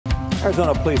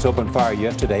Arizona police opened fire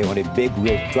yesterday on a big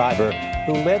rig driver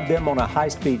who led them on a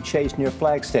high-speed chase near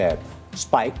Flagstaff.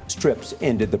 Spike strips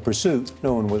ended the pursuit.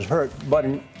 No one was hurt, but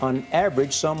on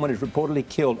average, someone is reportedly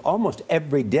killed almost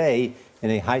every day in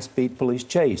a high-speed police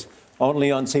chase. Only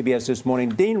on CBS This Morning,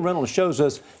 Dean Reynolds shows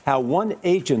us how one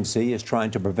agency is trying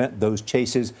to prevent those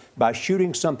chases by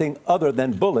shooting something other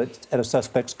than bullets at a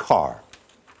suspect's car.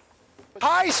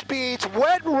 High speeds,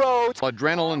 wet roads.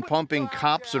 Adrenaline-pumping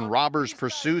cops and robbers'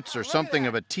 pursuits are something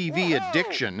of a TV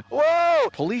addiction. Whoa!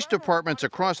 Police departments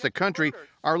across the country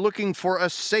are looking for a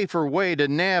safer way to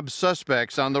nab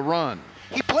suspects on the run.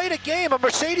 He played a game, a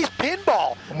Mercedes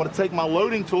pinball. I'm going to take my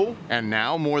loading tool. And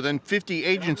now more than 50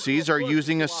 agencies are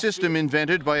using a system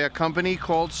invented by a company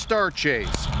called Star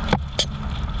Chase,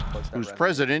 whose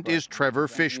president is Trevor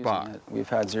Fishbach. We've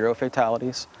had 0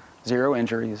 fatalities, 0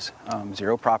 injuries,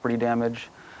 0 property damage,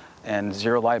 and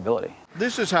 0 liability.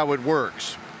 This is how it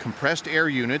works. Compressed air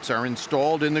units are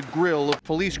installed in the grille of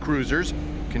police cruisers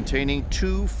containing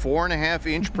 2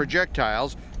 4.5-inch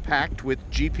projectiles packed with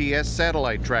GPS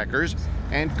satellite trackers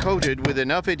and coated with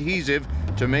enough adhesive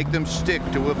to make them stick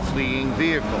to a fleeing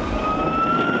vehicle.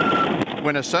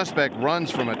 When a suspect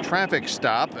runs from a traffic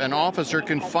stop, an officer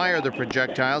can fire the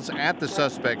projectiles at the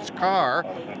suspect's car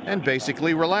and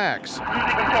basically relax.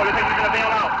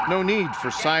 No need for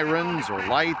sirens or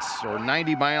lights or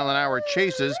 90-mile-an-hour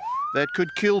chases that could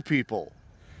kill people.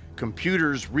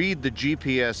 Computers read the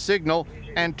GPS signal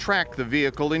and track the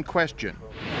vehicle in question.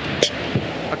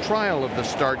 A trial of the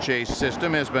Star Chase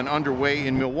system has been underway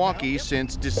in Milwaukee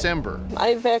since December.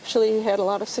 I've actually had a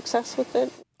lot of success with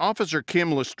it. Officer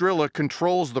Kim Lestrilla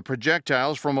controls the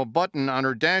projectiles from a button on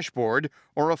her dashboard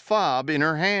or a fob in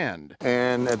her hand.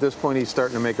 And at this point, he's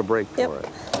starting to make a break for it.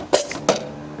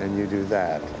 And you do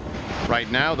that. Right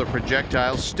now, the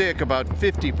projectiles stick about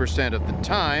 50% of the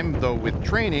time, though with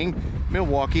training,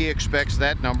 Milwaukee expects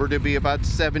that number to be about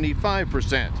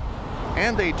 75%.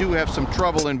 And they do have some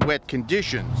trouble in wet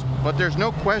conditions, but there's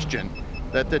no question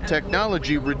that the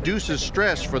technology reduces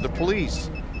stress for the police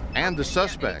and the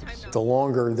suspects. The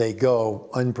longer they go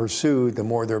unpursued, the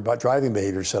more their driving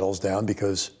behavior settles down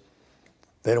because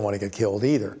they don't want to get killed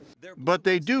either. But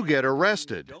they do get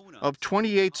arrested. Of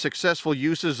 28 successful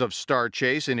uses of Star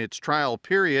Chase in its trial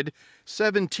period,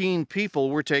 17 people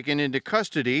were taken into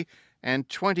custody and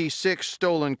 26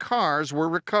 stolen cars were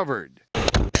recovered.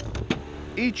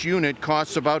 Each unit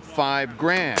costs about $5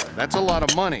 grand. That's a lot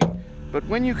of money. But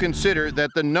when you consider that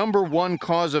the #1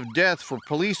 cause of death for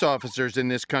police officers in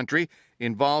this country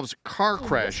involves car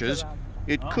crashes,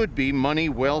 it could be money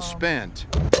well spent.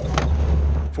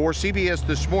 For CBS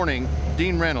This Morning,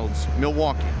 Dean Reynolds,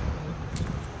 Milwaukee.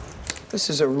 This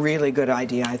is a really good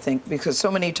idea, I think, because so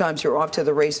many times you're off to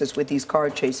the races with these car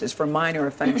chases for minor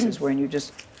offenses where you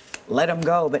just let them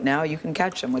go, but now you can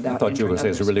catch them without injuring I thought you were going to say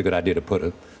it's a really good idea to put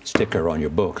a sticker on your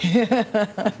book.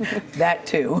 That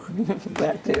too.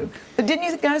 That too. But didn't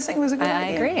you guys think it was a good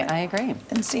idea? I agree.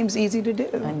 And it seems easy to do.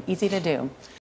 And easy to do.